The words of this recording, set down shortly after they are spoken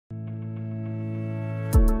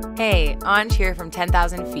Hey, Anj here from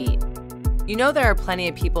 10,000 Feet. You know there are plenty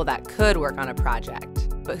of people that could work on a project,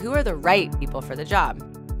 but who are the right people for the job?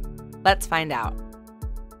 Let's find out.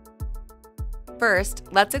 First,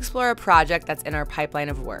 let's explore a project that's in our pipeline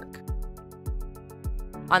of work.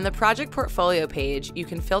 On the project portfolio page, you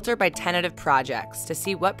can filter by tentative projects to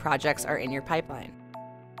see what projects are in your pipeline.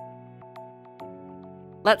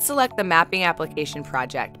 Let's select the mapping application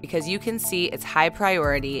project because you can see it's high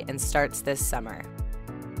priority and starts this summer.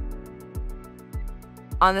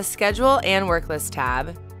 On the Schedule and Work List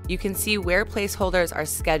tab, you can see where placeholders are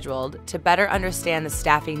scheduled to better understand the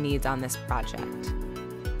staffing needs on this project.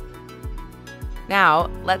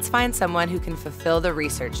 Now, let's find someone who can fulfill the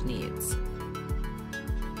research needs.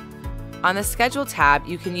 On the Schedule tab,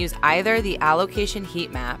 you can use either the allocation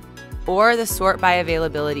heat map or the sort by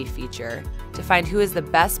availability feature to find who is the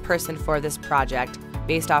best person for this project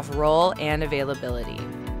based off role and availability.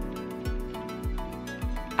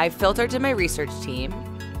 I've filtered to my research team,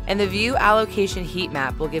 and the View Allocation heat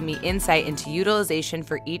map will give me insight into utilization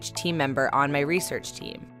for each team member on my research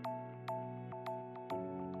team.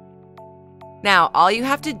 Now, all you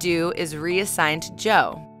have to do is reassign to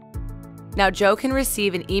Joe. Now, Joe can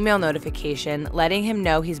receive an email notification letting him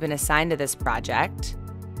know he's been assigned to this project.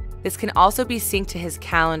 This can also be synced to his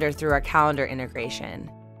calendar through our calendar integration.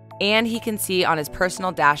 And he can see on his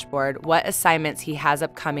personal dashboard what assignments he has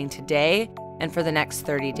upcoming today and for the next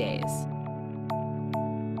 30 days.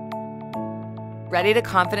 Ready to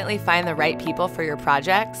confidently find the right people for your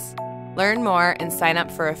projects? Learn more and sign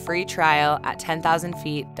up for a free trial at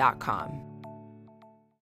 10,000feet.com.